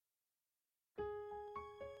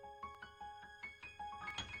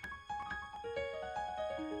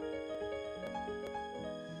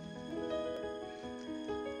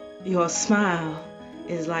Your smile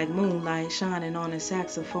is like moonlight shining on a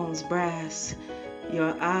saxophone's brass.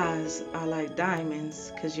 Your eyes are like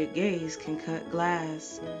diamonds, 'cause your gaze can cut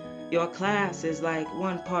glass. Your class is like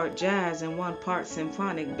one part jazz and one part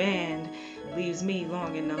symphonic band. Leaves me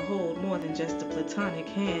longing to hold more than just a platonic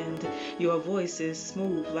hand. Your voice is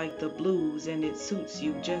smooth like the blues and it suits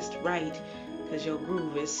you just right. 'Cause your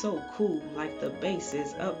groove is so cool like the bass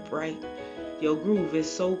is upright. Your groove is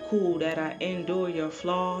so cool that I endure your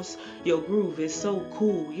flaws. Your groove is so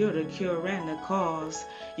cool, you're the cure and the cause.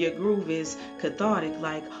 Your groove is cathartic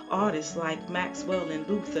like artists like Maxwell and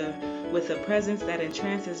Luther. With a presence that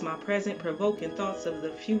entrances my present, provoking thoughts of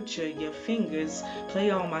the future. Your fingers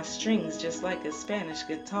play on my strings just like a Spanish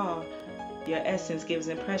guitar. Your essence gives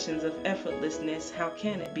impressions of effortlessness, how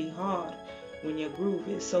can it be hard? When your groove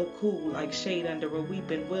is so cool like shade under a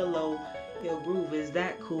weeping willow. Your groove is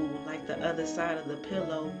that cool, like the other side of the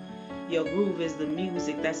pillow. Your groove is the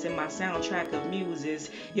music that's in my soundtrack of muses.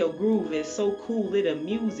 Your groove is so cool it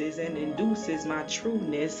amuses and induces my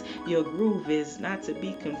trueness. Your groove is not to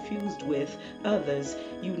be confused with others.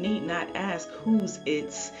 You need not ask whose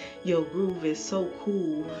it's. Your groove is so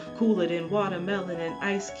cool, cooler than watermelon and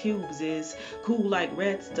ice cubes is. Cool like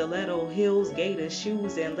red stiletto heels, gator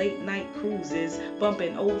shoes, and late night cruises.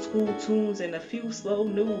 Bumping old school tunes and a few slow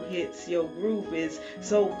new hits. Your groove is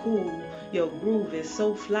so cool. Your groove is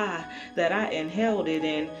so fly that I inhaled it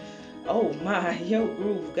and oh my, your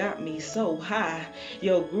groove got me so high.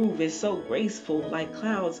 Your groove is so graceful like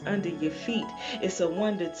clouds under your feet. It's a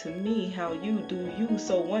wonder to me how you do you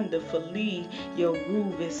so wonderfully. Your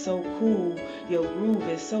groove is so cool. Your groove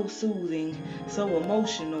is so soothing, so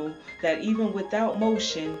emotional that even without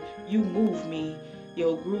motion, you move me.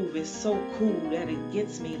 Your groove is so cool that it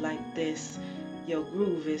gets me like this. Your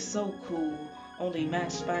groove is so cool, only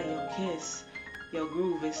matched by your kiss. Your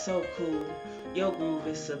groove is so cool. Your groove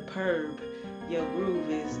is superb. Your groove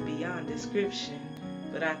is beyond description.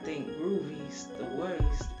 But I think groovy's the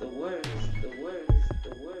words, the words, the words,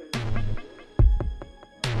 the words.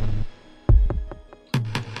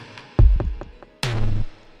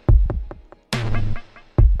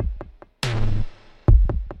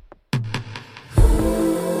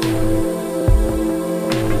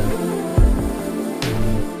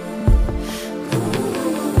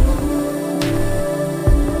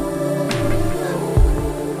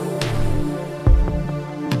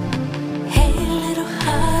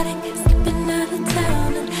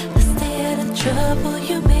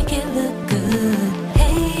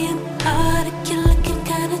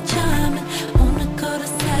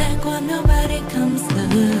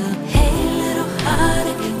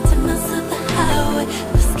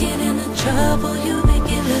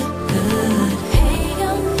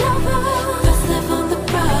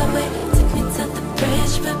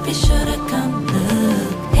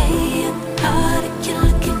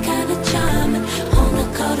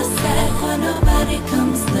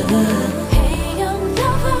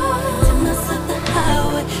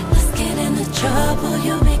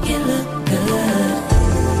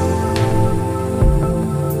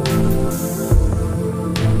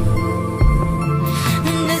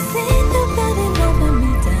 And this ain't nobody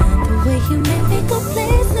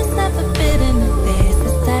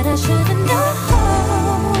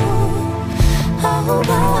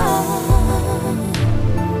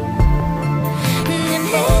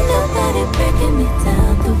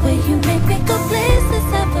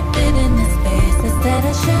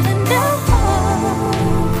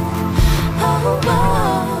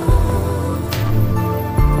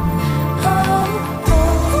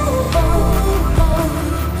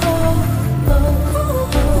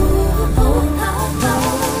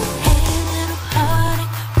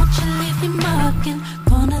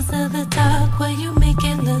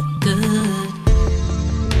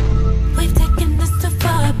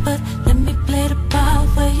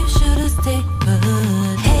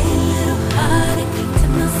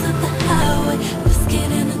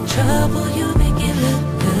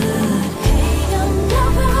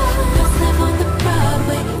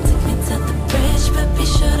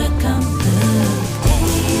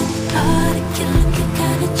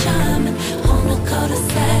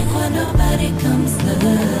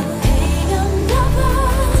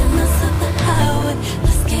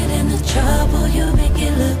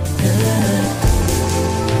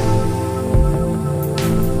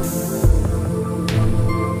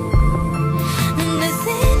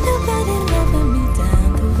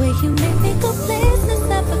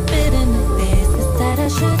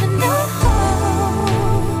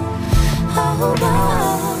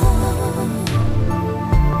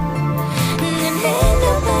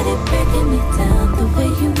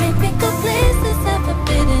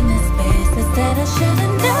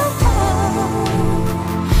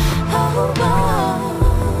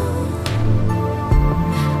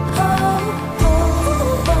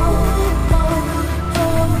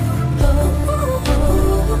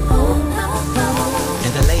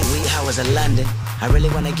Of London, I really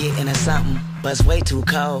wanna get into something, but it's way too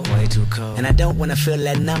cold. And I don't wanna feel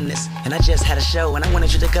that numbness. And I just had a show and I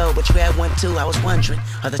wanted you to go, but you had one too. I was wondering,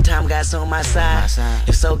 are the time guys on my side?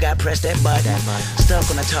 If so, God press that button. Stuck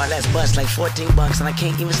on the toilet's bus like 14 bucks, and I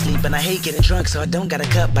can't even sleep. And I hate getting drunk, so I don't got a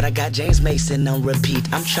cup, but I got James Mason on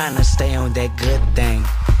repeat. I'm trying to stay on that good thing.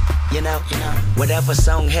 You know, whatever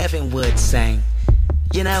song heaven would sing.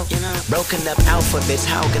 You know, broken up alphabets,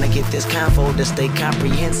 how can I get this convo to stay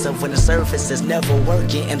comprehensive when the surface is never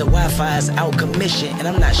working and the Wi-Fi is out commission? And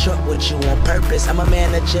I'm not short with you on purpose, I'm a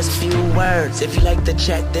man of just few words. If you like the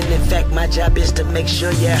chat, then in fact my job is to make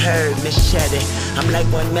sure you heard, Miss Chatty. I'm like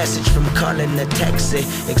one message from calling a taxi.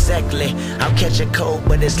 Exactly, I'll catch a cold,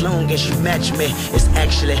 but as long as you match me, it's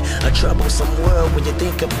actually a troublesome world when you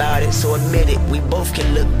think about it. So admit it, we both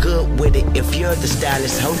can look good with it if you're the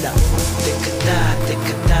stylist. Hold up.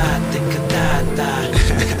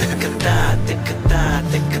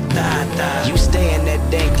 You stay in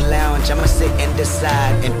that dank lounge, I'ma sit and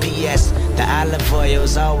decide. And P.S. the olive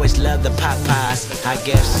oils always love the Popeyes. I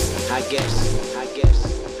guess.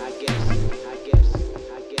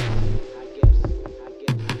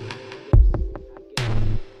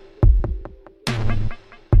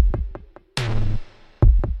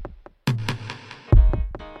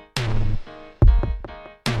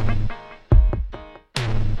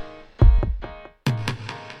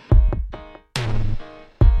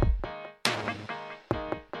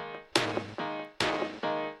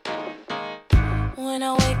 When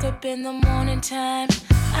I wake up in the morning time,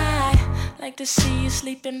 I like to see you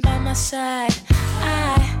sleeping by my side.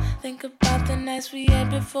 I think about the nights we had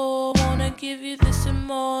before. Wanna give you this and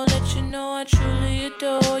more, let you know I truly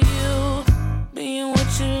adore you. Being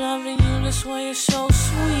with you, loving you, that's why you're so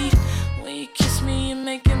sweet. When you kiss me, you're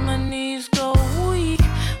making my knees go weak.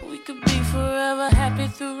 We could be forever happy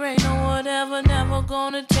through rain or whatever. Never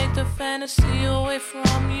gonna take the fantasy away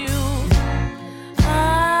from you.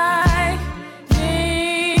 I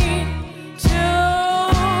need to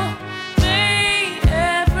be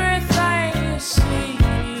everything you see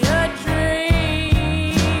in your dreams.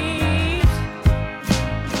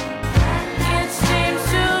 It seems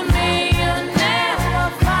to me you'll never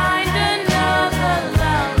find another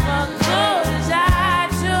love as good as I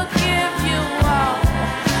to give you all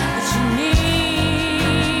that you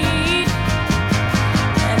need.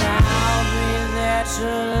 And I'll be there to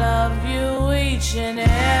love you each and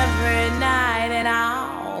every night and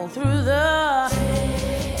all through the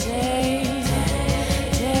day.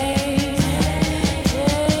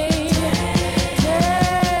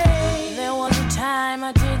 There was a time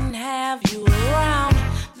I didn't have you around.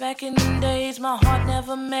 Back in the days my heart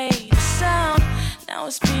never made a sound. Now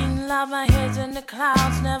it's beating loud, my head's in the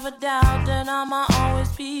clouds. Never doubt that I'ma always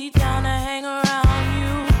be down to hang around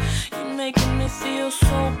you. You're making me feel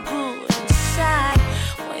so good inside.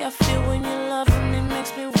 Way I feel when you're loving me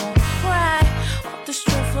makes me wanna cry. Off the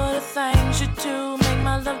strength of the things you do, make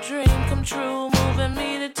my love dream come true. Moving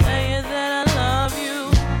me to tell you that I love you.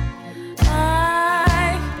 I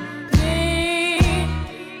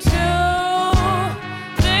need to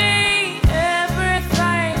be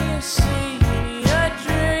everything you see in your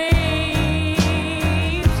dreams.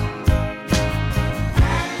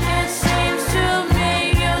 It seems to me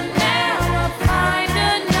you'll never find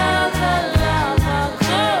another love as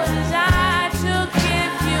good as I to give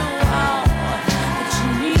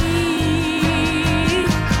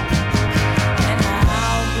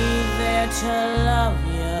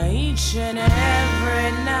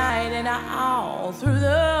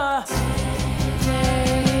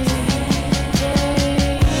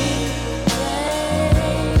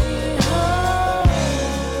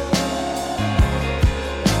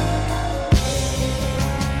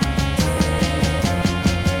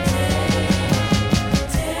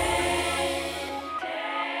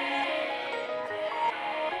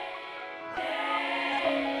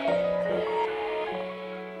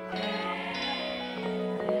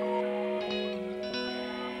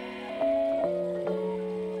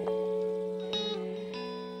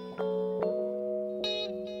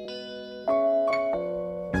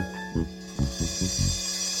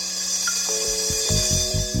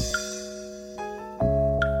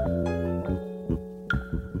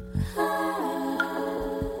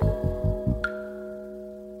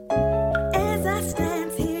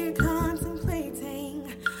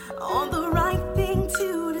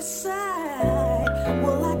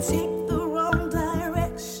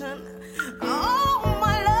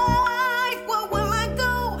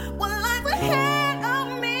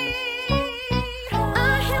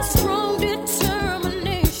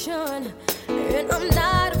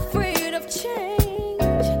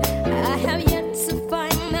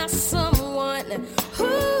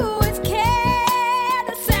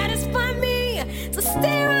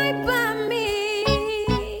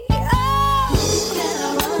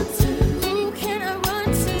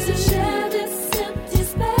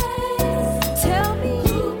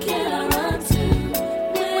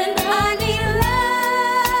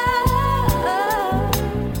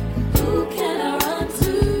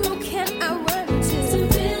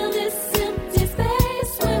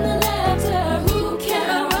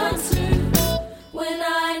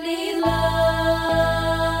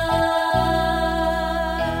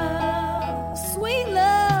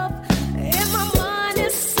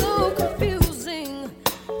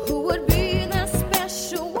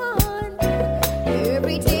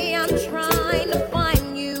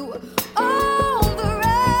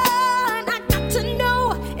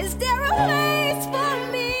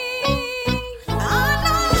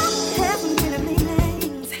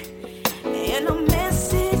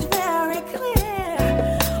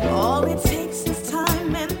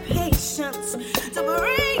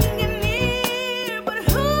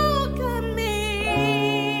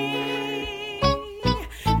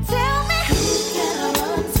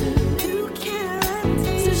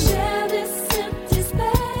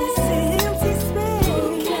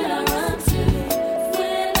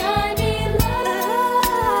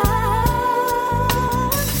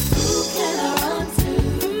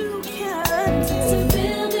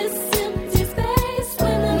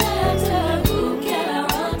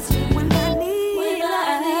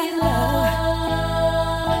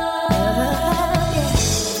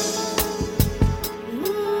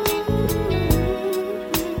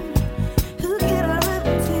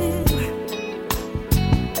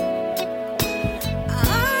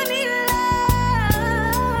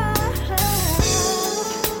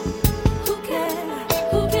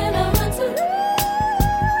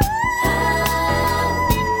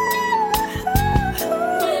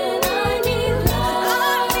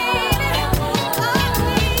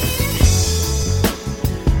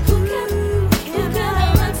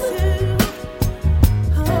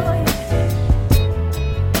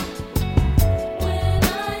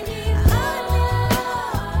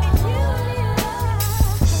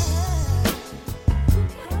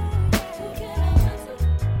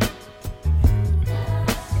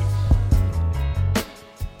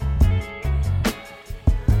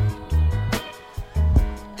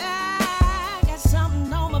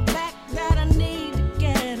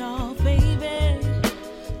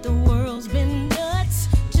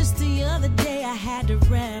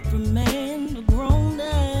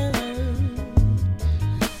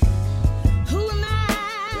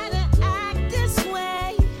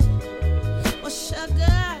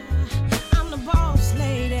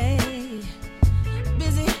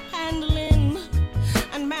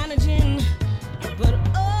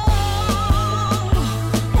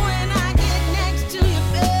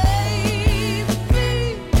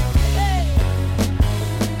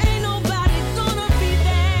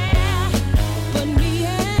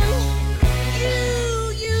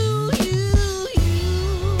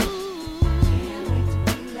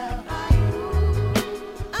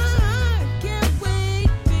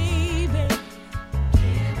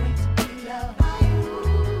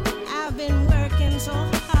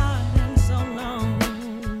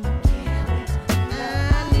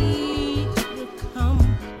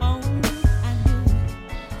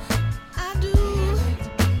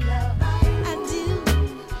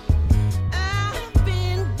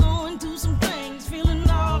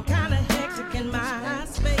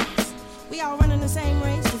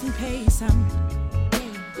some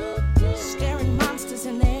staring monsters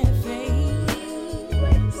in their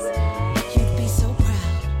face. You'd be so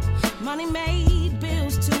proud. Money made,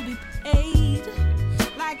 bills to be paid,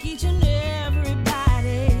 like each and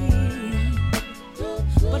everybody.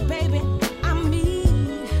 But baby, I'm me,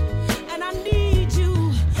 and I need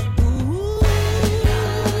you. Ooh,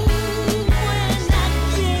 when I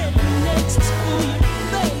get next to you,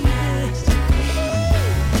 baby,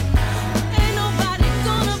 ain't nobody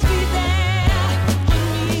gonna be there but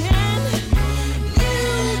me and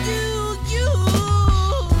you.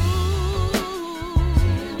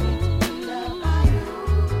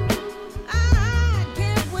 I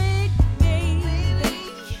can't wait, baby.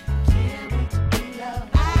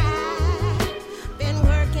 I've been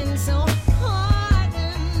working so hard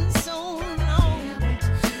and so long.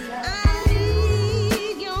 I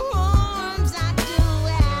need your arms, I do.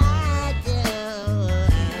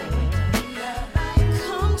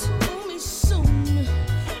 Come to me soon.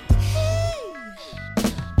 Hey,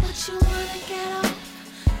 what you wanna get off?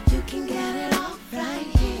 You can get it off right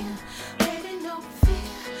here. Baby, no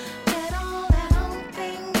fear. Let all that old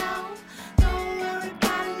thing go. Don't worry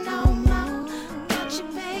about it no more. Got you,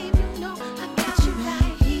 baby. No, I got you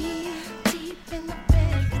right here. Deep in the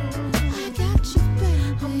bedroom. I got you,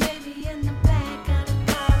 baby. Oh, baby, in the back of the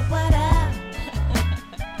car. What up?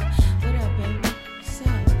 What up, baby? So,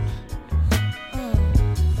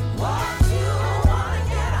 what you wanna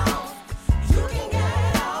get off? You can get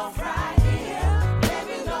it off right here.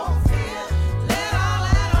 Baby, no fear. Let all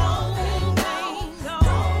that old thing go.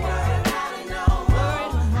 Don't worry about it no more.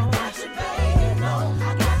 I got you, baby. No,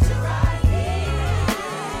 I got you right here.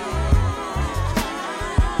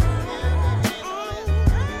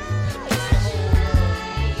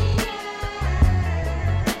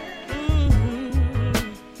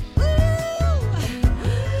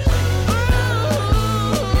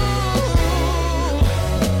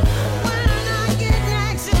 When I get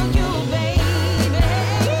next to you, baby,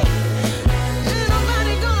 ain't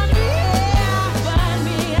nobody gonna be here but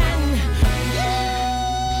me and you.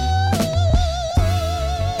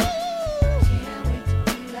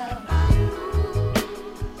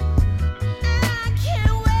 I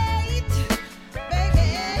can't wait, baby.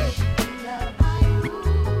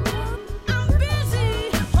 I'm busy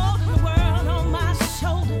holding the world on my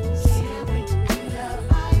shoulders.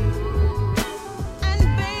 And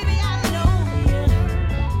baby, I know you're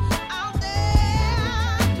out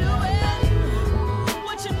there doing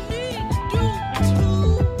what you need to do too.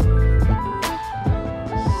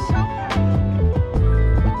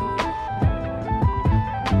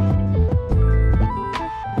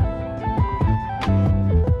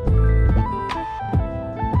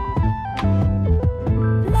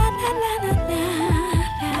 La la la la la.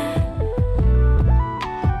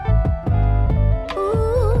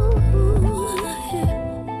 Ooh,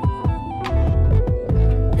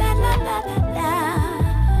 la la la la la.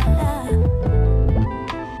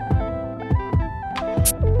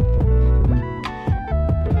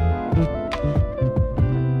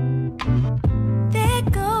 There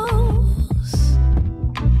goes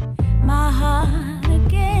my heart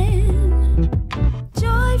again,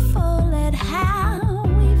 joyful at how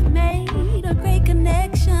we've made a great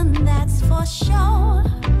connection, that's for sure.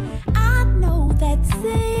 I know that's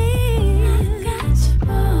it.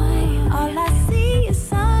 All I see is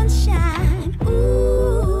sunshine.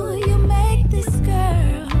 Ooh, you make this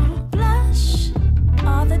girl blush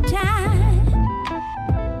all the time.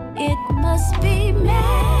 It must be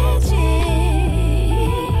magic.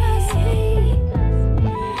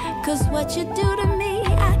 'Cause what you do to me,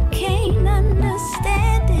 I can't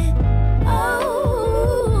understand it. Oh,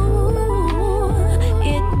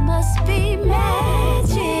 it must be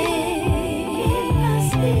magic.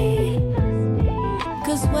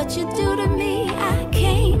 'Cause what you do to me, I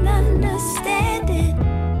can't understand it.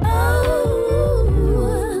 Oh,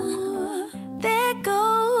 there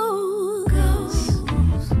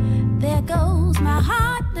goes my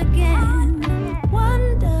heart again.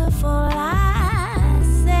 Wonderful, I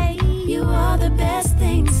say. You are the best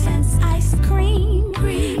thing since ice cream.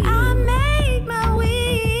 I made my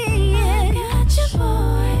way. I got you,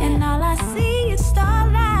 boy. And all I see is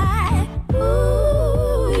starlight.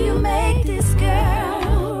 Ooh, you make this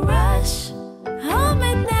girl rush home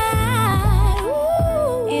at night.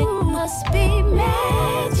 Ooh, it must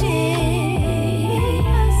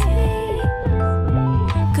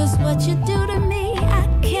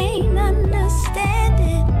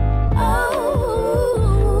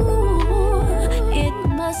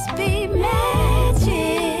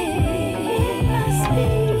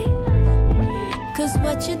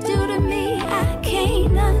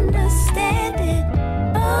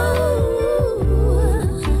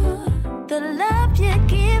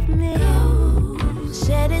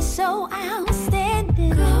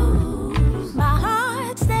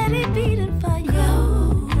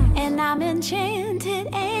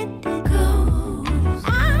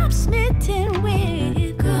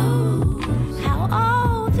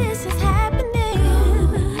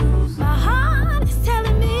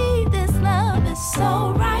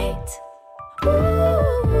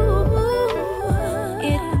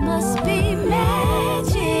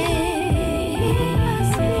magic.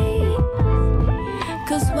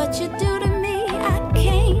 Cause what you do to me, I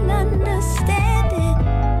can't understand it.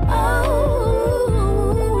 Oh,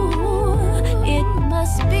 it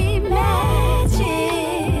must be magic.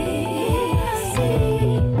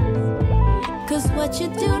 Cause what you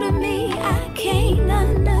do to me, I can't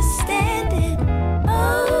understand it.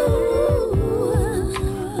 Oh,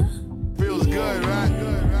 feels good, right?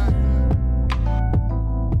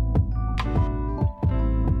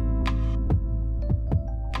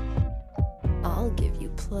 I'll give you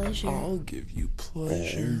pleasure. I'll give you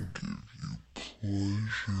pleasure.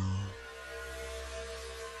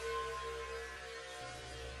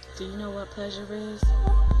 Do you know what pleasure is?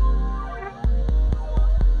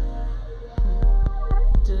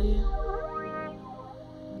 Do you?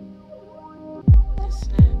 Just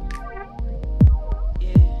snap.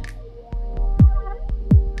 Yeah.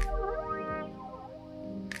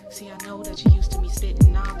 See, I know that you used to me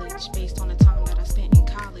spitting knowledge based on the time that I spent in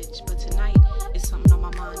college, but tonight it's something on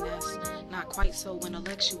my mind that's not quite so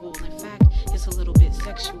intellectual. In fact, it's a little bit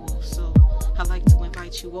sexual. So I like to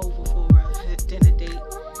invite you over for a dinner date.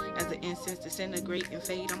 As the incense disintegrate and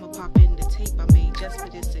fade, I'ma pop in the tape I made just for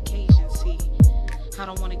this occasion. See, I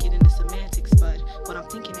don't wanna get into semantics, but what I'm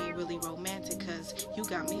thinking ain't really romantic, cause you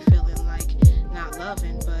got me feeling like not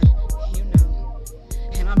loving, but you know.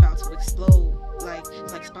 And I'm about to explode, like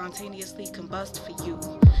spontaneously combust for you.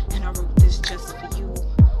 And I wrote this just for you.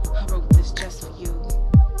 I wrote this just for you.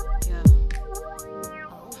 Yeah,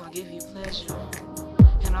 I'll give you pleasure.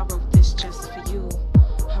 And I wrote this just for you.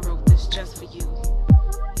 I wrote this just for you.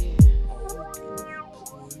 Yeah.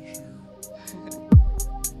 Yeah.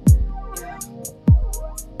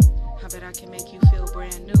 I bet I can make you feel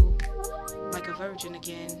brand new, like a virgin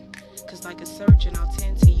again. Cause like a surgeon, I'll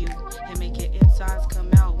tend to you and make your insides come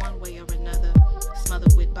out one way or another.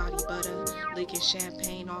 Smothered with body butter, licking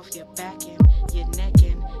champagne off your back and your neck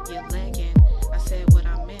and your leg. And I said what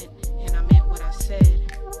I meant, and I meant what I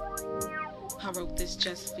said. I wrote this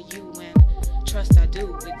just for you, and trust I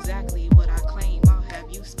do exactly what I claim. I'll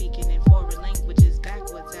have you speaking in foreign languages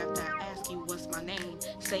backwards after I ask you what's my name.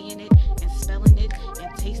 Saying it and spelling it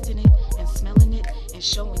and tasting it and smelling it and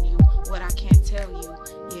showing you what I can't tell you.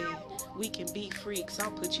 Yeah, we can be freaks.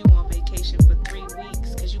 I'll put you on vacation for 3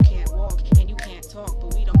 weeks, cause you can't walk and you can't talk,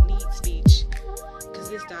 but we don't need speech. Cause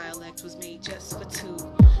this dialect was made just for two,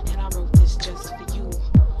 and I wrote this just for you.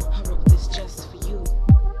 I wrote this just for you.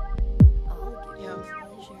 Yo,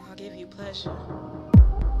 I'll give you pleasure.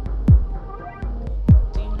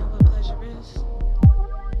 Do you know what pleasure is?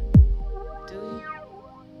 Do you?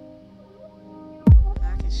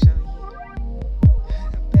 I can show you.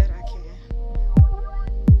 I bet I can.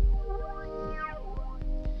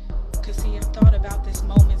 Cause see, I've thought about this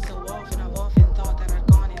moment so often. I've often thought that I'd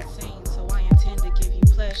gone insane. So I intend to give you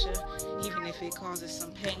pleasure, even if it causes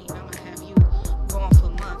some pain. I'ma have you gone for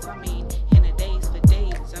months. I mean, in a days for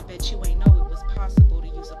days. I bet you ain't know it was possible to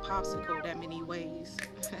use a popsicle that many ways.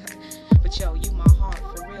 But yo, you my heart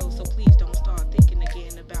for real. So please don't start thinking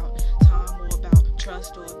again about time or about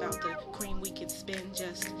trust or about the cream we can spend.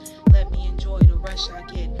 Just let me enjoy the rush I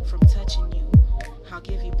get from touching you. I'll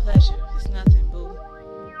give you pleasure. It's nothing, boo.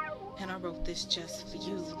 And I wrote this just for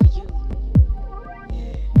you, for you.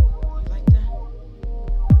 Yeah, you like that?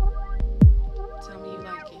 Tell me you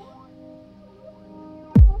like it.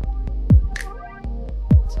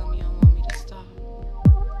 Tell me you don't want me to stop.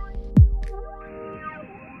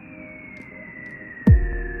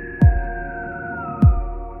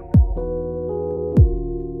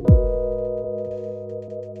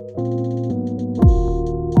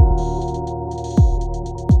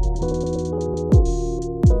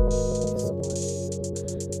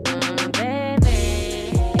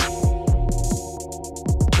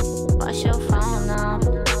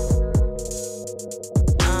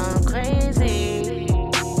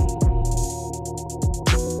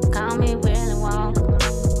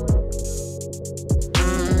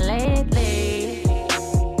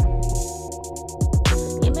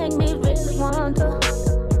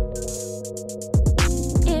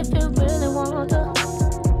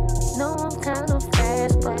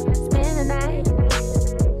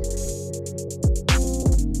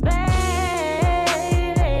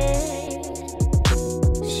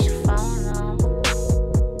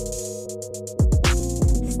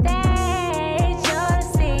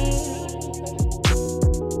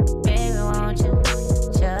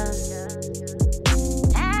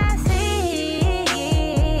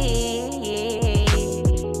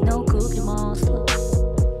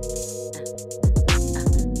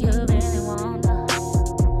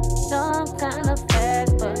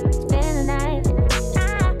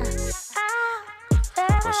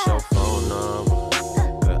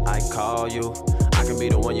 you. I can be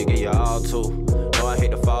the one you get your all to. No, I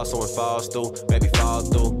hate to fall, so it falls through. Baby, fall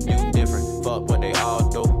through. You different, fuck what they all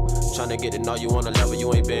do. Tryna get to know you on a level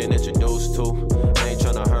you ain't been introduced to. I ain't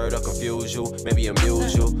tryna hurt or confuse you, maybe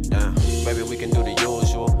amuse you. Nah, maybe we can do the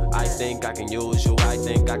usual. I think I can use you. I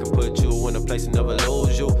think I can put you in a place and never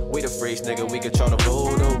lose you. We the freaks, nigga, we control the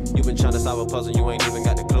voodoo. You been tryna solve a puzzle you ain't even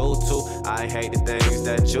got the clue to. I hate the things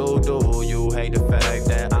that you do. You hate the fact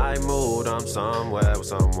that I moved. I'm somewhere with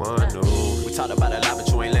someone new. We talked about it a lot, but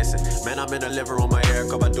you ain't listen. Man, I'm in the living room, my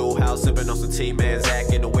Erykah, Badu house, sipping on some tea, man,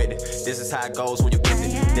 Zach in the witness. This is how it goes when you get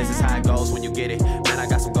it. This is how it goes when you get it. Man, I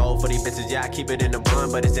got some gold for these bitches, yeah, I keep it in the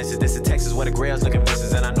bun, but it's this is Texas where the grails looking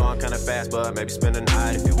vicious, and I know I'm kinda fast, but maybe spend the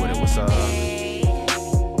night if you with it, what's up?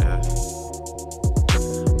 Yeah.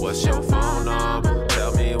 What's your phone number?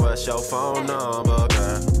 Tell me what's your phone number,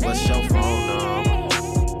 girl? What's your phone number?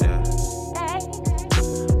 Yeah.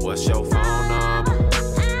 What's your phone number?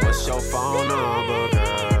 What's your phone number, girl?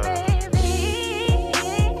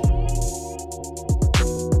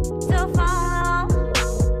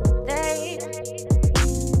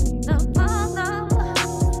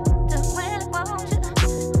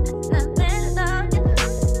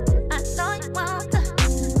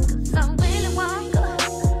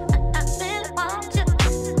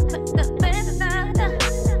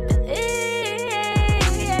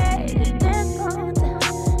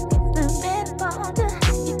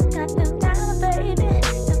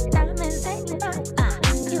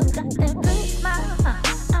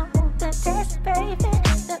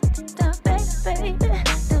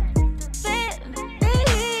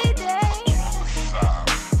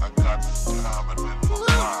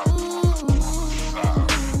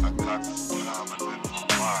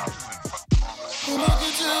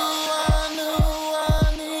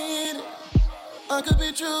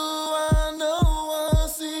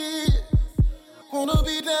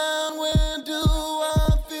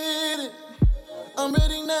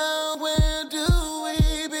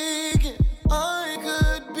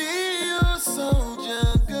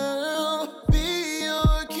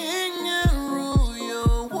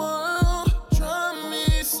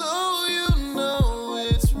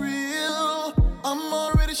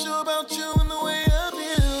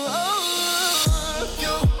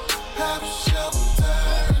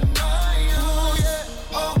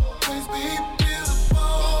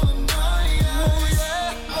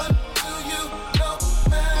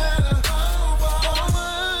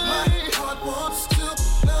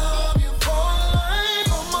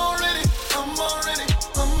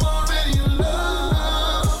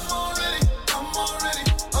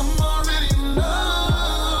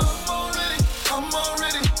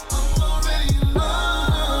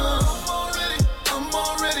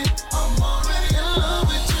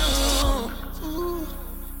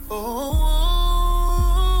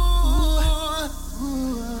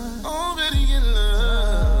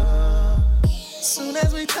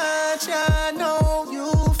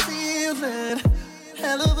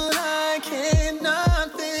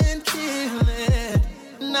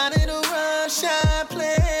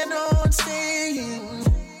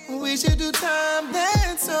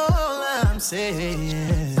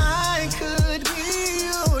 could be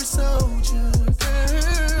your soldier,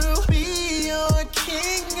 girl, be your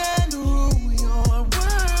king and rule your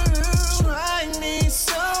world. Try me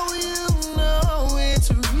so you know it's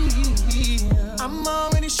real. I'm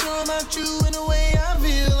already sure about you in a way I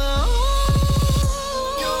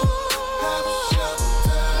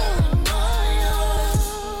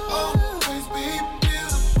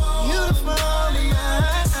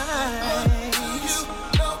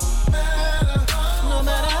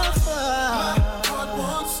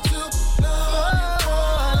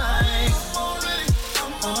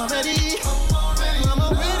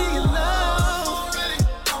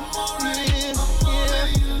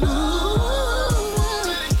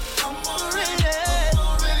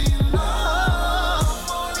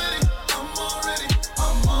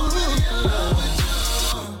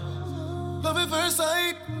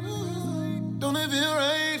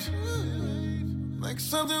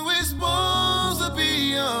Something we're supposed to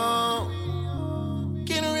be on.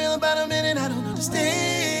 Getting real about a minute, I don't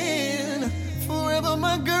understand. Forever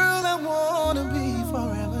my girl, I wanna be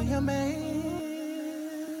forever your man.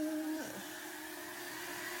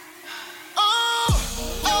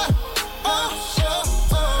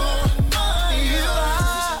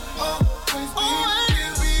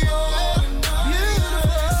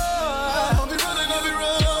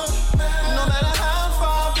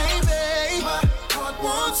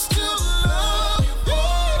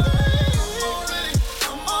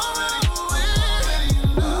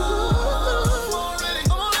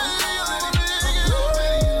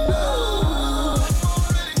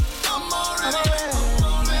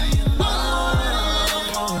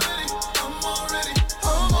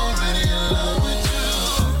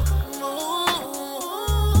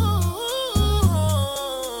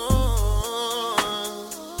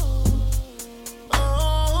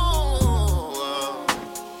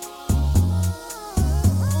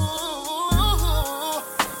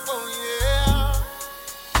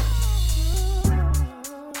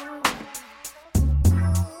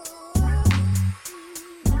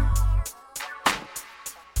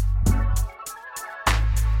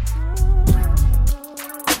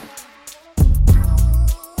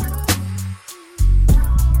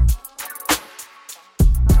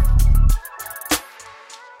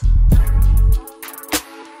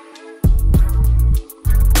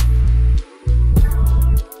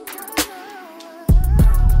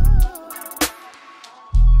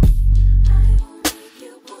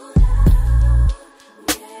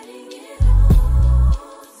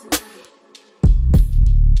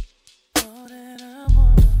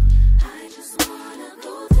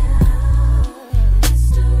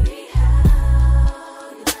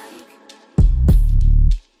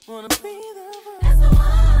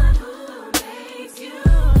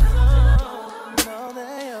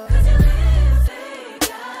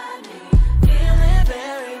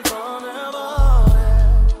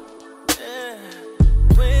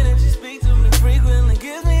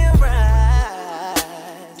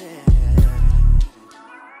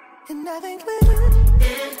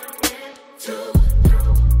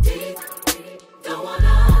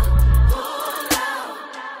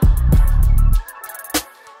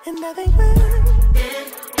 And I think we're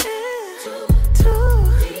too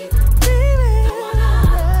deep. Don't wanna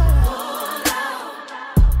fall out.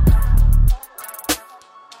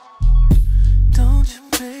 Don't you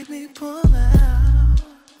make me pull out.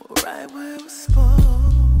 We're right where we're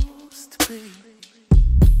supposed to be.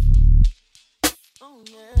 Oh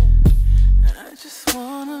yeah. I just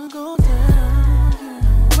wanna go down. You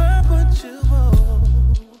know where would you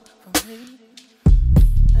hold for me?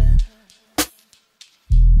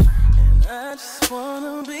 And I just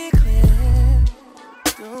wanna be clear.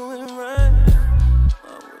 Doing right.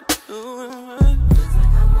 What we're doing right. Feels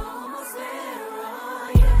like I'm almost there,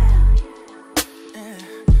 oh yeah.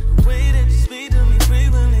 The way that you speak to me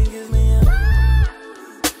frequently gives me a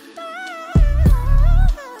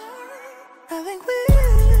I think we're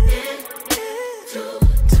too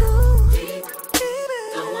deep.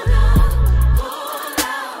 Don't wanna fall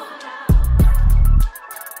out.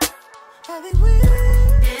 I think we're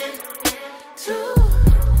too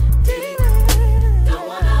deep. Don't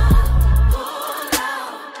wanna fall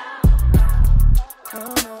out. Oh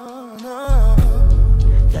no.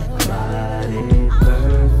 That body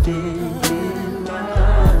perfect in my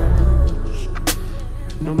eyes.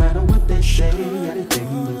 No matter what they say, everything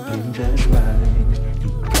looking just right. You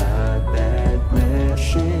got that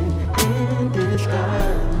blessing in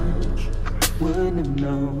disguise. Wouldn't have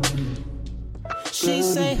known. She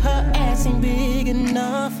say her ass ain't big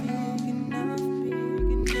enough.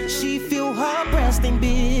 She feel her breast ain't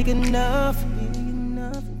big enough.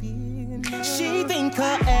 She think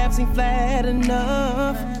her abs ain't flat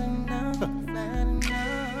enough.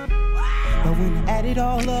 But when I add it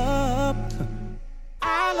all up,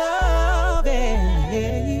 I love it.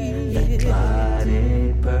 That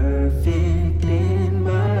body perfect in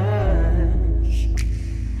my eyes.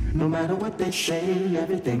 No matter what they say,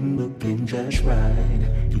 everything looking just right.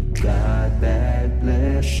 You got that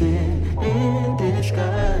blessing in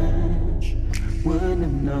disguise. Wouldn't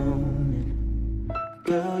have known it.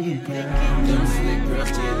 Girl, you got it. Just slick girl,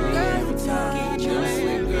 take me every time. Just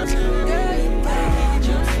slick girl, take me every time.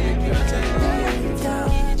 Just slick girl, take me every time.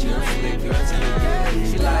 Just slick girl, take me every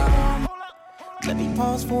time. She like, let me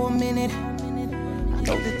pause for a minute. I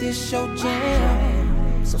know that this show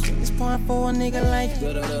jam, so sing this part for a nigga like.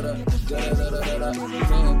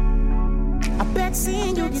 I bet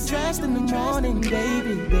seeing you get dressed in the morning,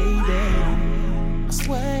 baby. I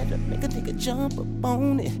swear to make a nigga jump up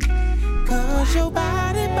on it. Cause your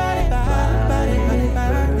body.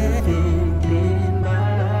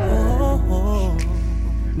 Oh.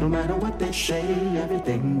 No matter what they say,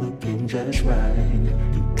 everything looking just right.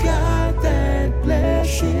 You got that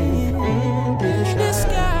blessing in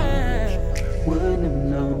disguise. Wouldn't have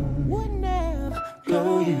known.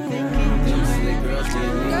 Girl, you got it. Just slick girl,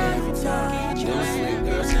 take me every time. Just slick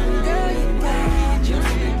girl, take me every time. Just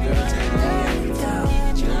slick girl, take me every time.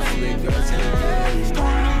 Just slick girl, take me every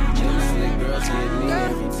time. Just slick girl, take me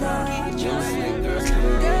every time. Just slick girl, take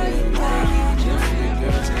me every time. Just slick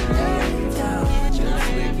girl, take me every time. Just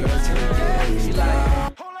slick girl, take me every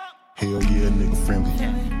time. Hell yeah, nigga friendly.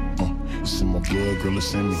 It's in my blood, girl,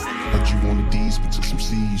 it's in me. Heard you wanted these, but took some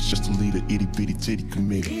seeds just to lead a itty bitty titty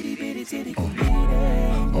committee.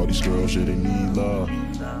 All these girls, yeah, they need love.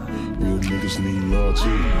 Real niggas need love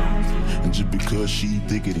too. And just because she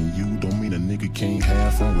thicker than you, don't mean a nigga can't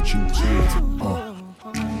have fun with you too.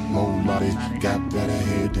 More body, got better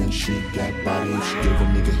head than she got body. She give a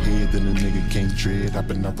nigga head, then a nigga can't tread.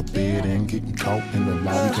 Hopping out the bed and getting caught in the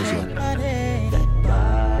lobby cause of that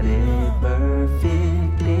body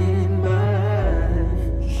perfect in my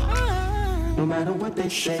eyes. No matter what they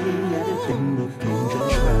say, everything looking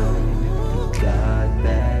just right. You got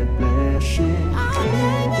that blessing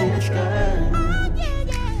in disguise.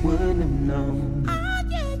 Wouldn't have known.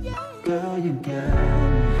 Girl, you got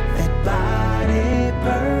that body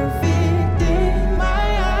perfect in my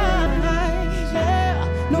eyes.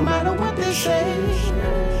 Yeah. No matter what they say,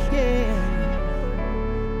 yeah.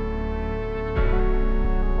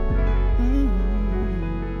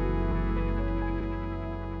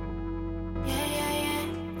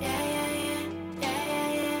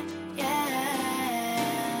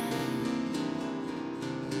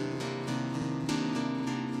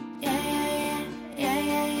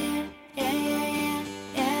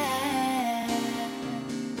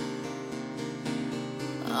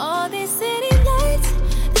 All these city lights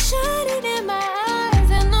are shining in my eyes,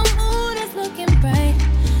 and the moon is looking bright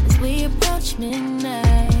as we approach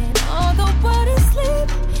midnight. All the world is asleep,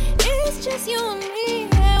 it's just you and me,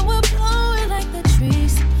 and we're blowing like the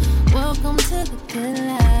trees. Welcome to the good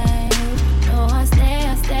life. No, I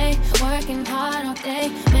stay working hard all day,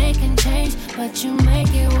 making change, but you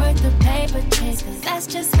make it worth the paper chase, cause that's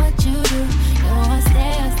just what you do. Yo, I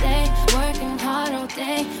stay, working hard all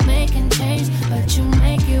day, making change, but you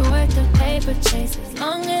make it worth the paper chase. As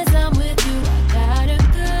long as I'm with you, I got a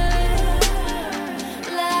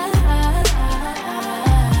good life.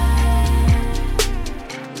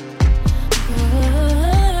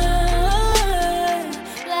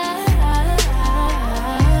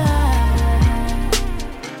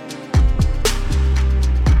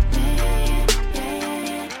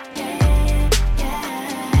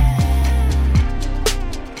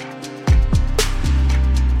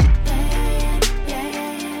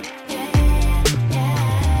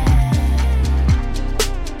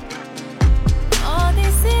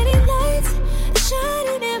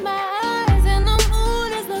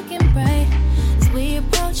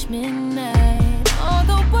 Midnight, all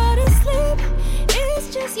the world is asleep. It's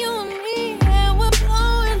just you and me, and we're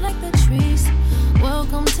blowing like the trees.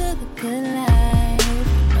 Welcome to the good life.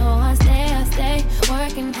 No, I stay,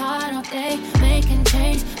 working hard all day, making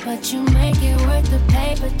change, but you make it worth the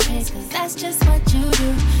paper chase, cause that's just what you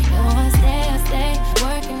do. Yo, I stay,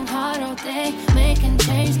 working hard all day, making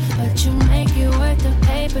change, but you make it worth the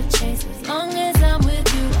paper chase. As long as I'm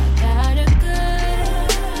with you, I got a good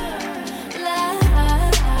life.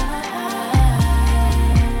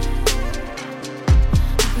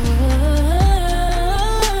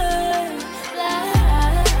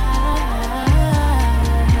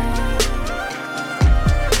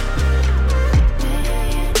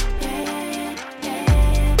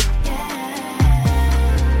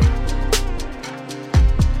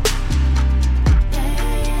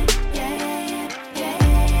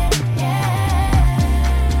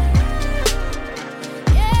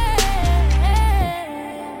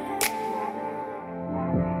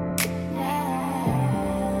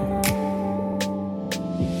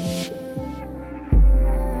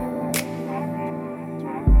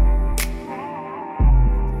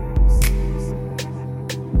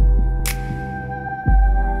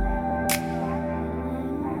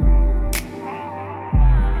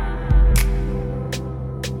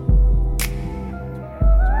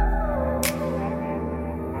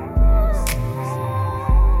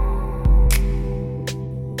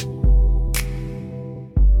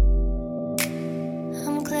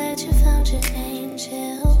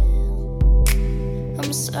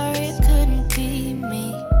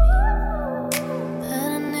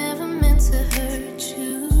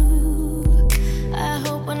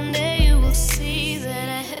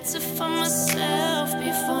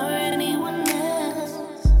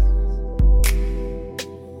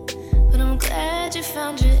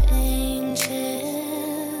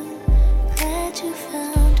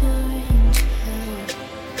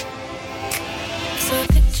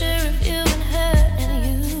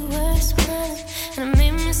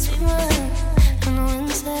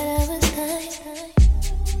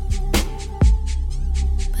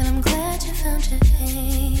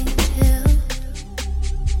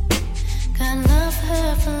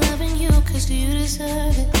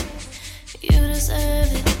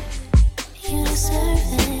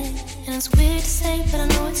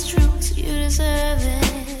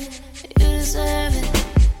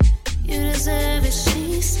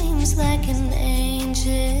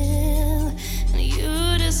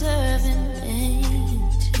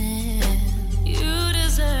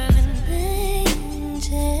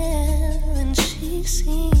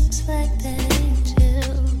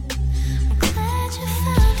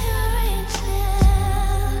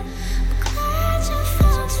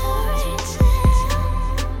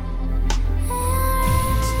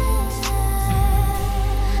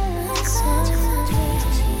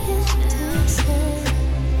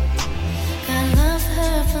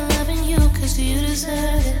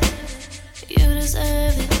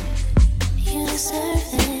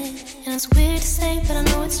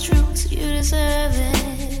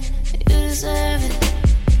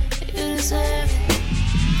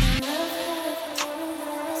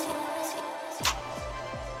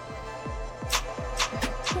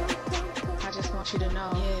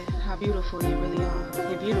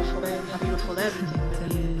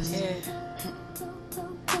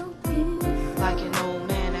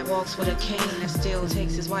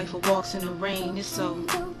 In the rain, it's so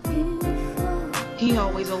he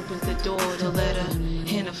always opens the door to let her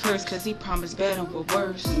in her first, cause he promised better or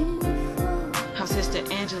worse. How Sister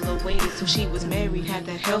Angela waited till she was married, had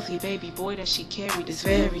that healthy baby boy that she carried is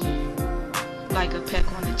very like a peck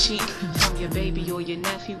on the cheek from your baby or your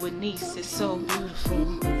nephew or niece. It's so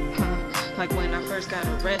beautiful. Like when I first got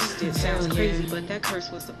arrested, sounds crazy, but that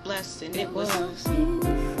curse was a blessing. It was.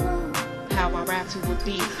 how I rap to a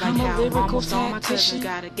beat. Like I'm a how lyrical almost all my tactician. cousins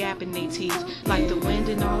got a gap in their teeth. Like the wind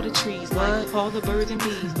in all the trees. Like all the birds and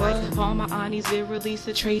bees. Like all my aunties,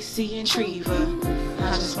 Lisa, Tracy, and Treva.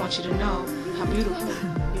 I just want you to know how beautiful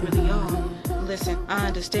you really are. Listen, I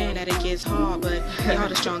understand that it gets hard, but y'all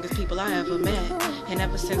the strongest people I ever met. And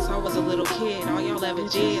ever since I was a little kid, all y'all ever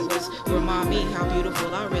did was remind me how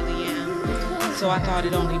beautiful I really am. So I thought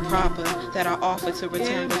it only proper that I offer to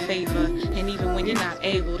return the favor. And even when you're not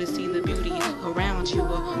able to see the beauty around you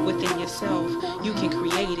or within yourself, you can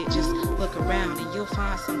create it. Just look around and you'll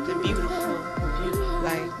find something beautiful.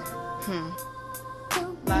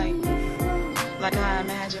 Like I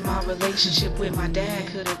imagine my relationship with my dad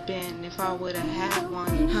could have been if I would have had one.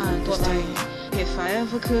 I understand. If I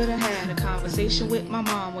ever could have had a conversation with my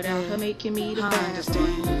mom without her making me the bad.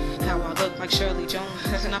 Understand how I look like Shirley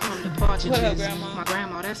Jones, not from the Partridges. My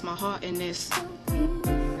grandma, that's my heart in this.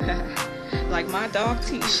 Like my dog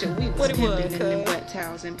T-shirt, we was pimping in them wet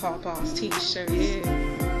towels and Pawpaw's T-shirts.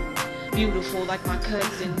 Beautiful like my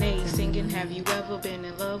cousin Nate singing, have you ever been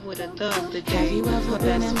in love with a thug? The day you ever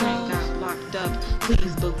been in love? Got locked up.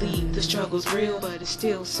 Please believe the struggle's real, but it's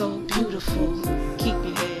still so beautiful. Keep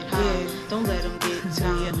your head high, don't let them get to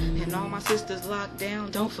you. And all my sisters locked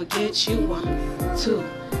down, don't forget you are too.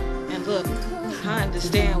 And look, I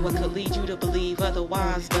understand what could lead you to believe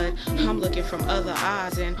otherwise, but I'm looking from other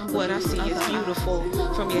eyes, and what I see is beautiful.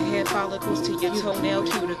 From your hair follicles to your toenail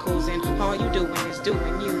cuticles, and all you doing is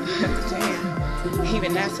doing you. Damn,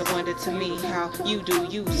 even that's a wonder to me, how you do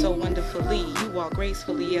you so wonderfully. You walk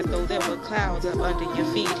gracefully as though there were clouds up under your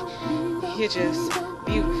feet. You're just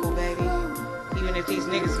beautiful, baby. Even if these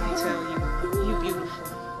niggas won't tell you, you beautiful.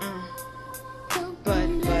 But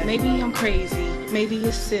maybe I'm crazy, maybe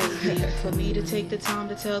it's silly for me to take the time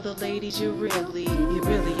to tell the ladies you really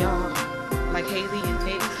are. Like Haley and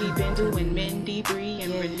Nick, keep been doing Mindy, Bree,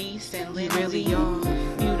 and Bernice and Lindsay. You really are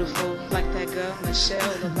beautiful, like that girl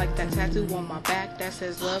Michelle, or like that tattoo on my back that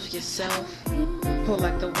says love yourself. Or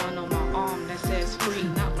like the one on my arm that says free,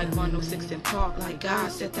 not like 106 in Park, like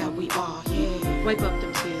God said that we are. Yeah, wipe up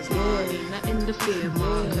them tears, ma. Ain't nothing to fear,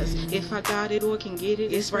 ma. Cause if I got it or can get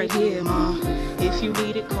it, it's right here, ma. If you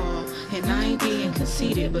need it, call. And I ain't being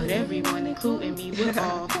conceited, but everyone, including me, we're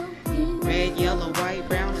all red, yellow, white,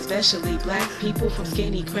 brown, especially black people. From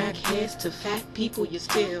skinny crackheads to fat people, you're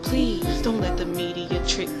still. Please don't let the media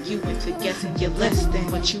trick you into guessing you're less than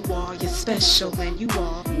what you are. You're special and you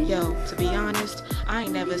are. Yo, to be honest, I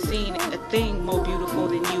ain't never seen a thing more beautiful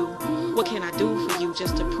than you. What can I do for you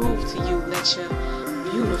just to prove to you that you're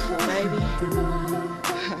beautiful, baby?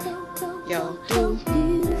 Yo,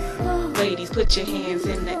 ladies, put your hands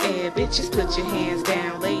in the air. Bitches, put your hands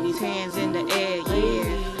down. Ladies, hands in the air,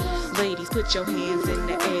 yeah. Ladies, put your hands in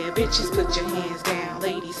the air. Bitches, put your hands down.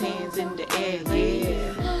 Ladies, hands in the air,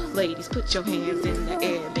 yeah. Ladies, put your hands in the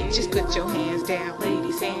air. Bitches, put your hands down.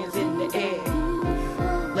 Ladies, hands in the air.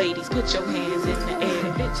 Ladies, put your hands in the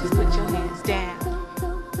air. Bitches, put your hands down.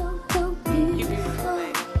 You beautiful,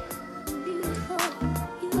 baby.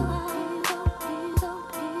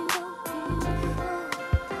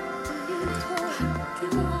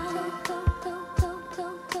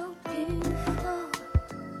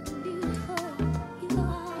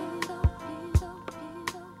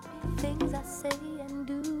 Things I say and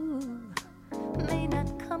do may not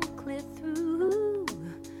come clear through.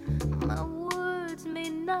 My words may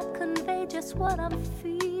not convey just what I'm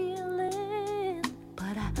feeling,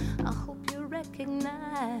 but I hope you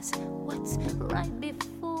recognize what's right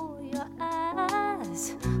before your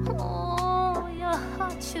eyes. Oh, your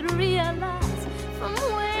heart should realize from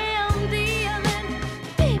where I'm dealing.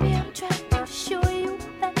 Baby, I'm trying to show you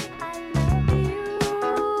that I love you.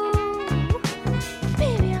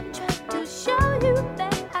 Baby, I'm trying to show you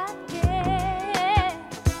that I care.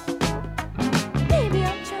 Baby,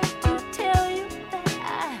 I'm trying to tell you that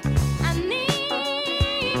I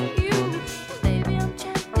need you. Baby, I'm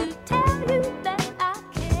trying to tell you that I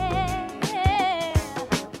care.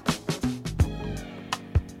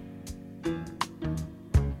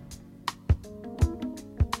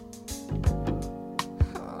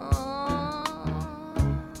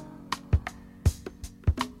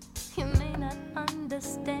 You may not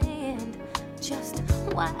understand just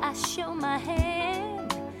why I show my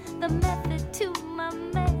hand, the method to my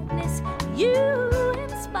madness you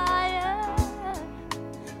inspire.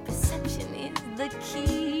 Perception is the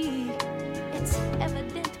key. It's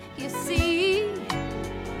evident, you see.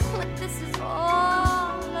 What this is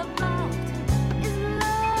all about is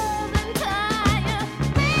love and fire.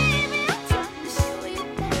 Baby, I'm trying to show you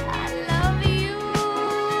that I love you.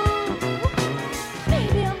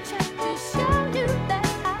 Baby, I'm trying to show you that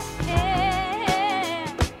I care.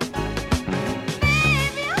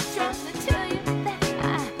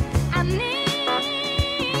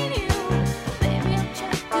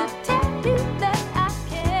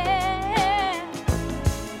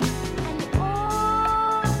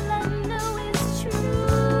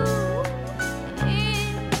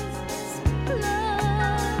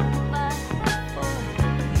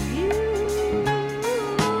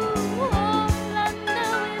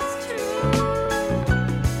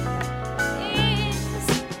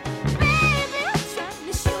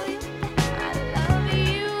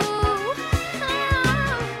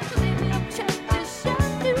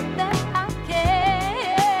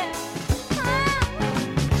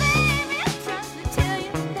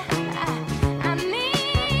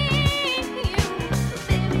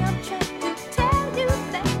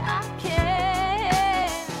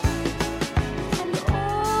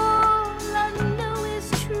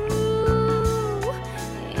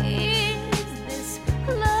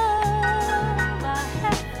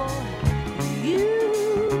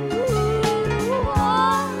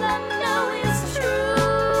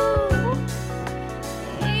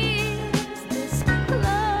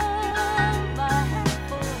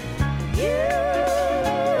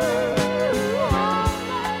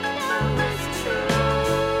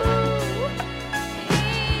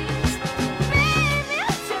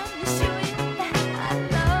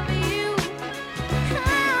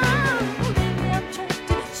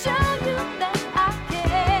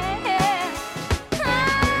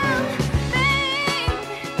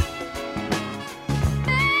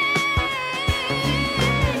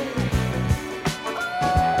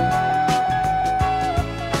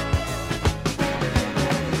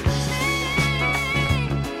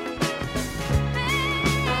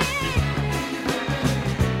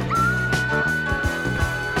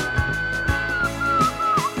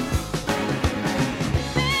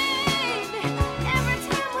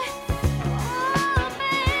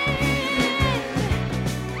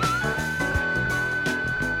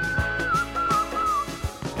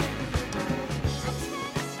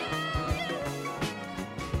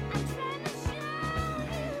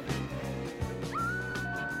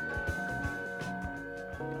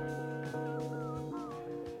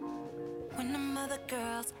 other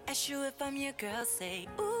girls ask you if I'm your girl, say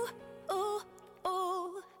ooh, ooh,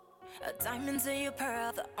 ooh. A diamond to your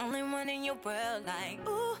pearl, the only one in your world, like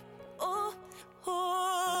ooh, ooh,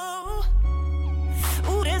 ooh.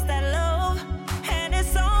 Ooh, there's that love, and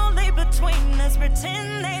it's only between us.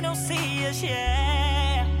 Pretend they don't see us,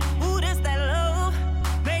 yeah. Ooh, there's that love,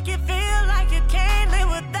 make you feel like you can't live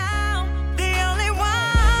without the only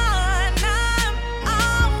one. I'm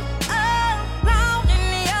all alone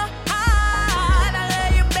in your heart. I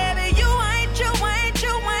love you, baby. You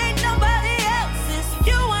ain't nobody else's.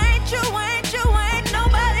 You ain't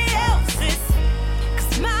nobody else's.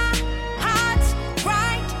 'Cause my heart's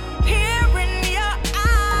right here in your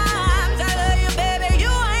arms. I love you, baby.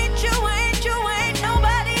 You ain't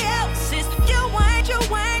nobody else's. You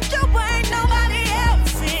ain't nobody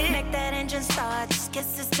else's. Make that engine start, just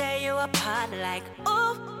kisses tear you apart like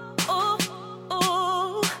ooh, ooh,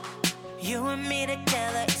 ooh. You and me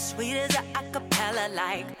together, as sweet as an acapella,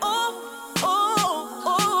 like ooh, ooh,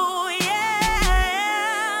 ooh,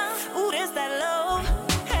 yeah. Ooh, there's that love,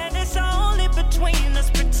 and it's only between us.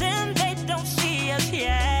 Pretend they don't see us,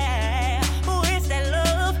 yeah. Ooh, it's that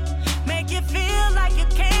love, make you feel like you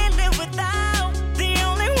can't live without the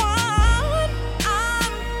only one.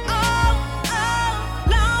 I'm all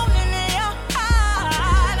alone in your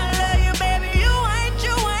heart. I love you, baby. You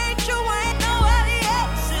ain't nobody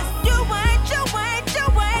else's. You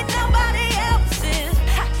ain't nobody else's.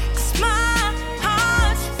 'Cause my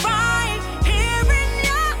heart's right here in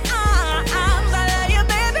your arms. I love you,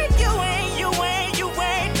 baby. You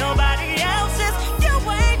ain't nobody else's. You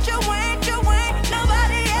ain't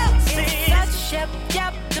nobody else's. It's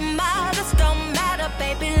such the models don't matter,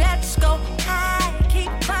 baby. Let's go high.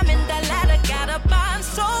 Keep climbing that ladder. Got a bond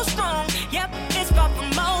so strong. Yep, it's far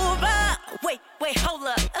from over. Wait, hold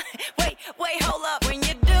up. Wait, hold up. When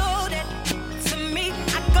you do that to me,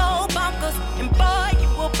 I go bonkers. And boy, you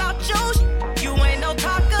about your you ain't no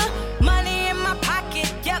talker. Money in my pocket.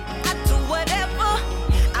 Yep, I do whatever.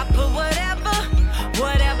 I put whatever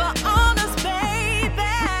on us,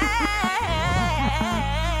 baby.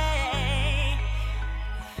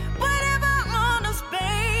 Whatever on us,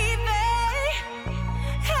 baby.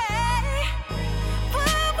 Hey,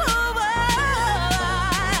 whoa, whoa,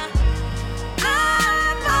 whoa.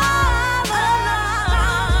 I'm all alone.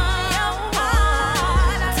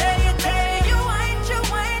 Tell you, you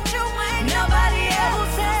ain't nobody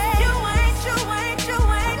else's. You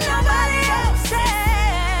ain't nobody else's.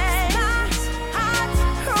 My heart's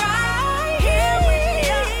right here with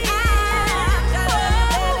your arms. I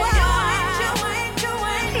love you, you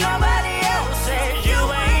ain't nobody else's. You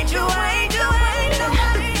ain't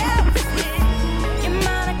nobody else's. You're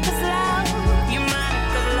Monica's love. You're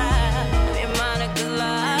Monica's love. You're Monica's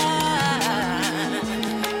love.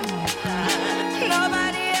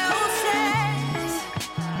 Nobody else's.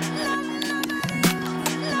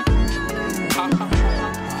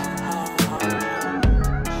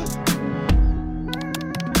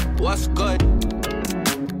 What's good?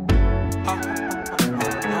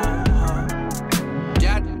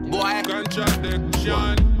 That boy.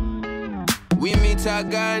 Contradiction. We meet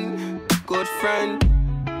again, good friend.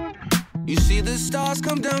 You see the stars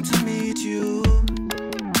come down to meet you.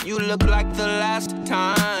 You look like the last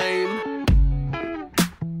time.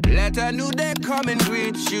 Let a new day come and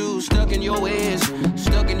greet you. Stuck in your ways,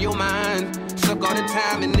 stuck in your mind. Stuck all the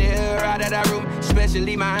time in there, out of that room,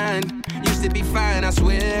 especially mine. Used to be fine, I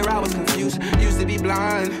swear I was confused. Used to be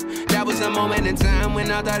blind. That was a moment in time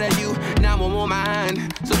when I thought of you. Now I'm on mine.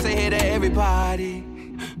 So say hey to everybody.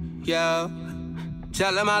 Yeah.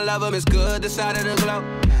 Tell them I love them, it's good, the side of the glow.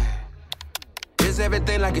 Is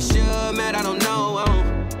everything like it should, man? I don't know.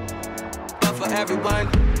 But for everyone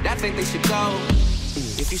that think they should go,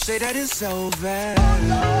 if you say that it's over,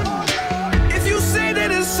 if you say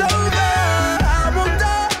that it's over, I won't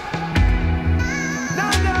die.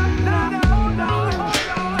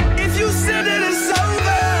 If you say that it's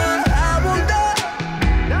over, I won't die.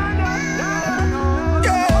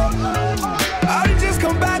 Yeah, I'll just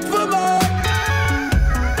come back for more.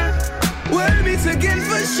 We'll meet again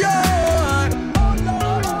for sure.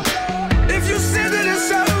 If you say that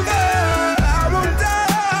it's over, I won't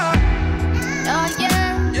die. Oh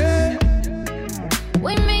yeah, Yeah.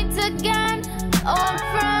 we meet again, old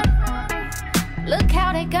friend. Look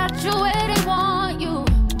how they got you where they want you.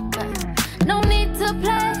 No need to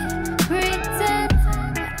play pretend.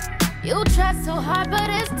 You try so hard, but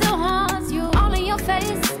it still haunts you. All in your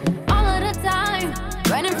face, all of the time.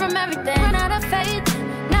 Running from everything, run out of faith.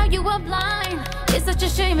 Now you are blind. It's such a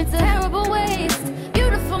shame, it's a terrible waste.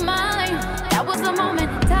 Beautiful mind. That was a moment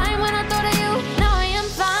in time when I thought of you. Now I am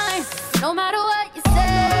fine, no matter what you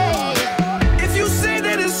say. If you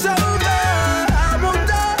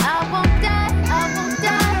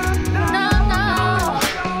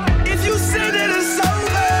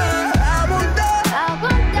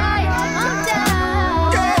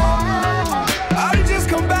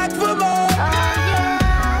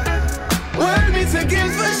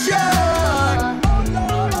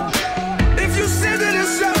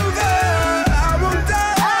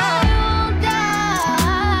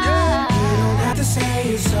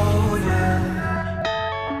over.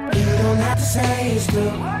 You don't have to say it's through. You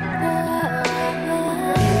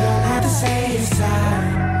don't have to say it's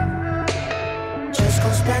time. Just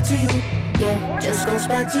goes back to you. Yeah, just goes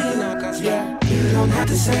back to you. Yeah, you don't have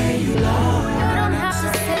to say you love. You don't have to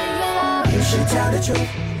say you love. You should tell the truth.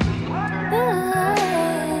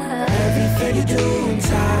 Everything you do in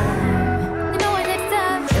time. You know what next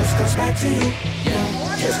time? Just goes back to you.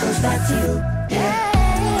 Yeah, just goes back to you. Yeah.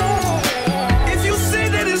 If you say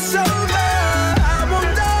that it's over, I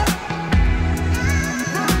won't die.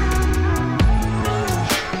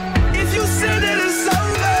 If you say that it's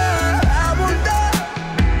over, I won't die.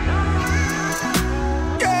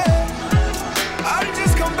 Yeah, I'll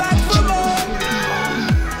just come back for more.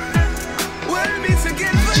 We'll meet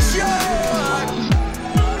again for sure.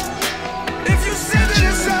 If you say that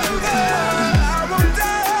it's over, I won't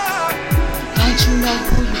die. Don't you know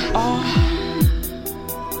who you are?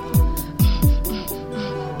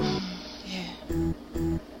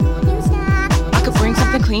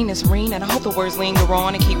 Something clean and serene, and I hope the words linger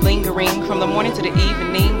on and keep lingering from the morning to the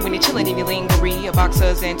evening when you're chilling in your lingerie, a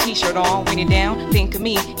boxers and t-shirt on. When you're down, think of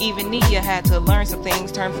me. Even Niyha had to learn some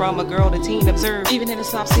things, turn from a girl to teen. Observe, even in a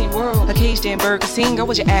soft scene world, a caged in Burger King. I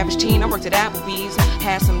was your average teen. I worked at Applebee's,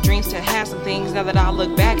 had some dreams to have some things. Now that I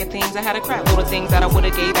look back at things, I had a crap load of things that I would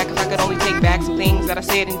have gave back if I could only take back some things that I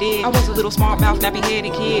said and did. I was a little smart mouth,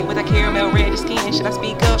 nappy-headed kid with that caramel red skin. Should I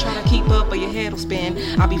speak up? Try to keep up, or your head will spin.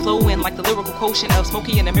 I'll be flowing like the lyrical quotient of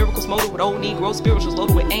Smokey and the Miracles molded with old Negro spirituals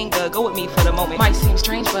loaded with anger. Go with me for the moment. Might seem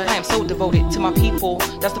strange, but I am so devoted to my people.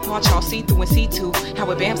 That's the part y'all see through and see to. How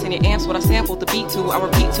it bamps in your amps, what I sampled the beat to. I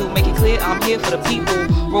repeat to make it clear I'm here for the people.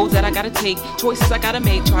 Roads that I gotta take, choices I gotta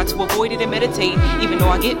make. Try to avoid it and meditate. Even though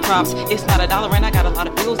I get props, it's not $1 and I got a lot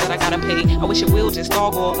of bills that I gotta pay. I wish it will just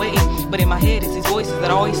all go away, but in my head it's these voices that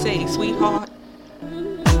always say, sweetheart,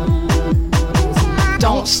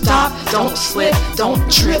 don't stop, don't slip,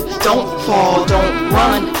 don't trip, don't fall, don't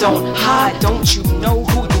run, don't hide. Don't you know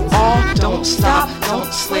who you are? Don't stop,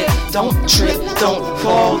 don't slip, don't trip, don't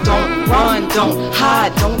fall, don't run, don't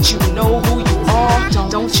hide. Don't you know who you are?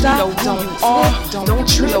 Don't you know who you are?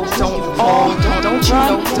 Don't you know who you are? Don't you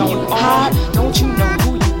know who you are? Don't you know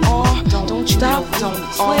who you are? Don't you know who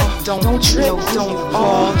you are? Don't trip, don't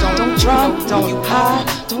fall, don't run, don't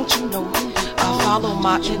hide. Don't you know who you are? I follow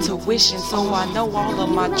my intuition, so I know all of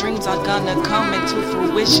my dreams are gonna come into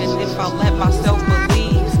fruition if I let myself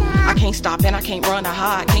believe. I can't stop and I can't run or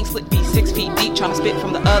hide. Can't slip, be 6 feet deep, trying to spit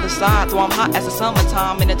from the other side. Though I'm hot as the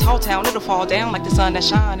summertime in a tall town, it'll fall down like the sun that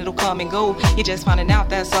shine. It'll come and go. You're just finding out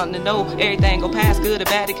that's something to know. Everything go past, good or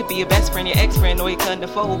bad. It could be your best friend, your ex-friend, or your cousin or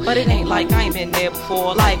foe. But it ain't like I ain't been there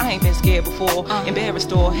before. Like I ain't been scared before.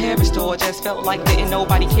 Embarrassed or harassed or just felt like didn't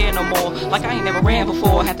nobody care no more. Like I ain't never ran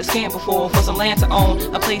before, had to scan before for some land to own,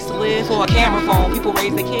 a place to live, for a camera phone. People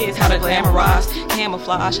raise their kids, how to glamorize,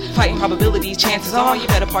 camouflage, fighting probabilities. Chances are you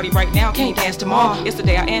better party right now, can't dance tomorrow. It's the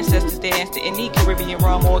day our ancestors danced, didn't need Caribbean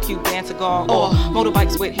rum or Cuban cigar or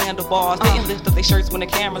motorbikes with handlebars. They didn't lift up their shirts when the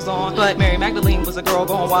camera's on. But Mary Magdalene was a girl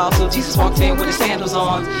going wild till Jesus walked in with his sandals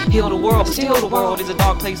on. Heal the world, but still the world is a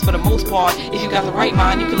dark place for the most part. If you got the right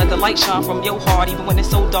mind, you can let the light shine from your heart, even when it's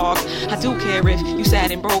so dark. I do care if you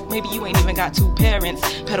sad and broke, maybe you ain't even got 2 parents.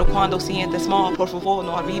 Pero cuando sientes mal, por favor,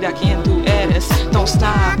 no olvida quien tú eres. Don't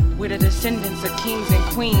stop, we're the descendants of kings and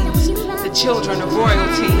queens, the children of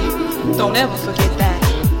royalty. Don't ever forget that.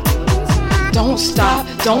 Don't stop,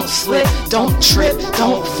 don't slip, don't trip,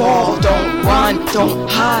 don't fall, don't run, don't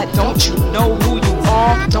hide. Don't you know who you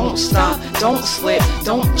are? Don't stop, don't slip,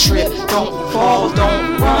 don't trip, don't fall,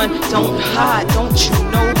 don't run, don't hide. Don't you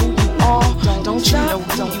know who you are? Don't you know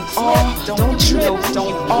who you are? Don't you know who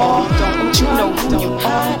you are? Don't you know who you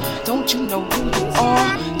are? Don't you know who you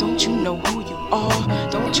are? Don't you know who you are?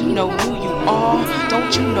 Don't you know who you are?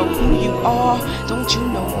 Don't you know who you are? Don't you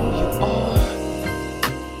know who you are?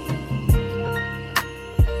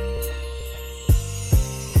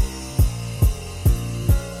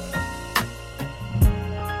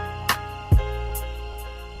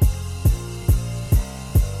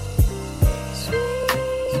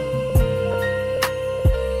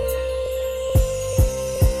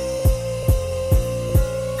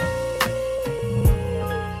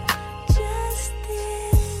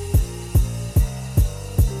 Justice.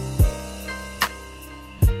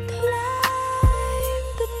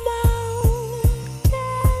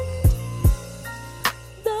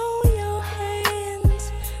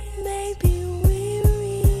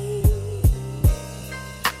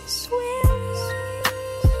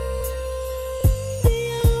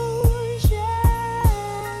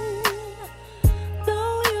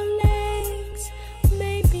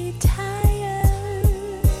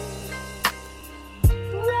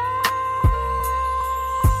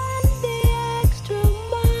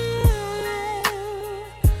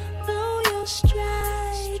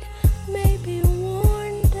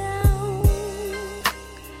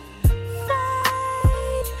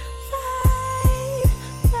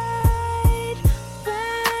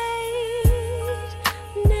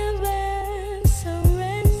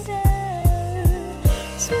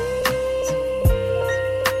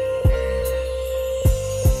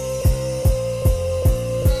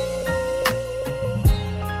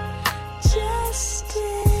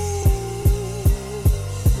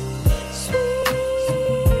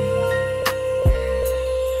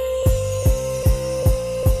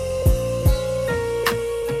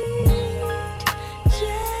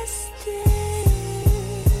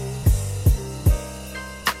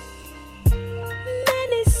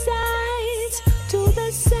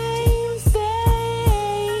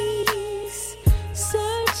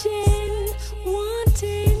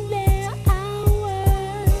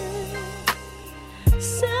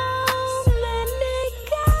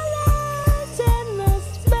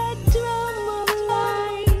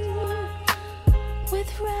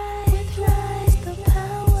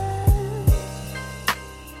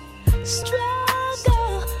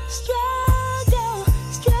 Struggle, struggle,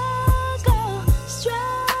 struggle,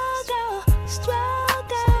 struggle,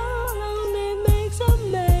 struggle only makes a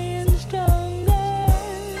man stronger.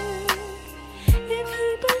 If he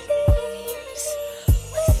believes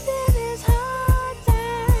within his heart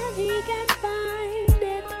that he can find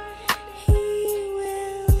it, he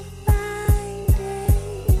will find it.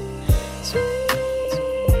 Sweet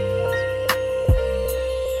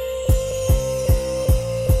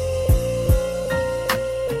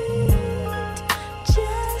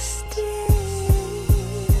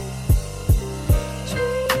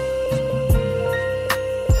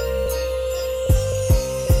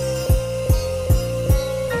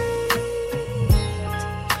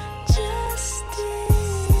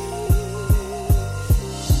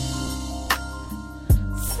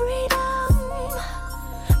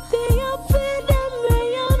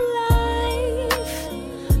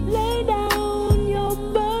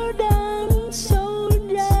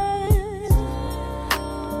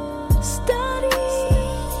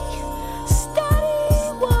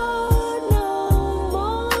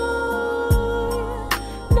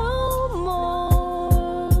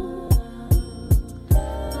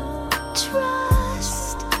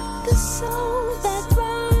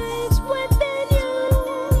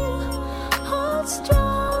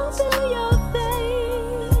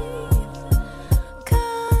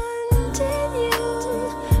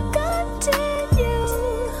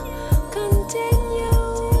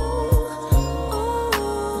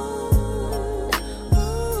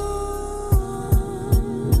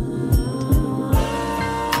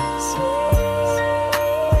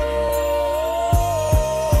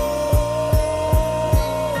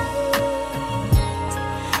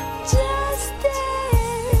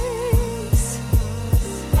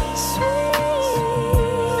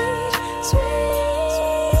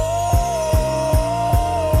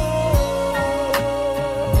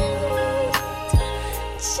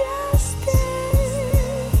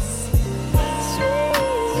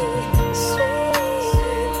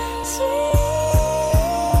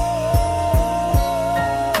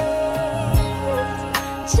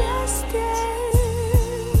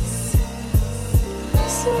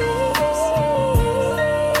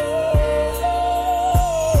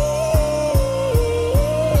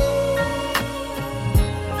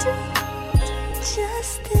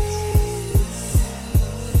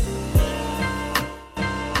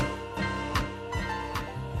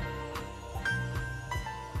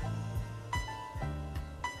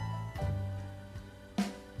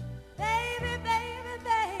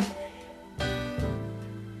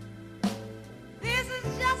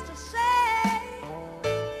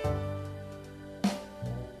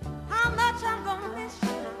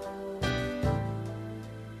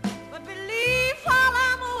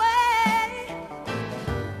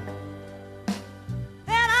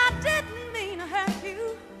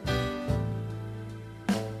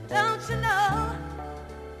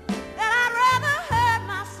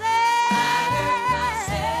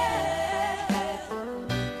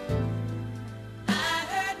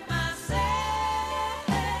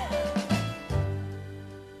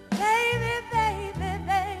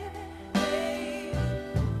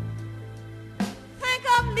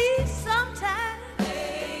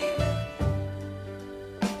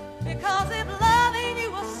because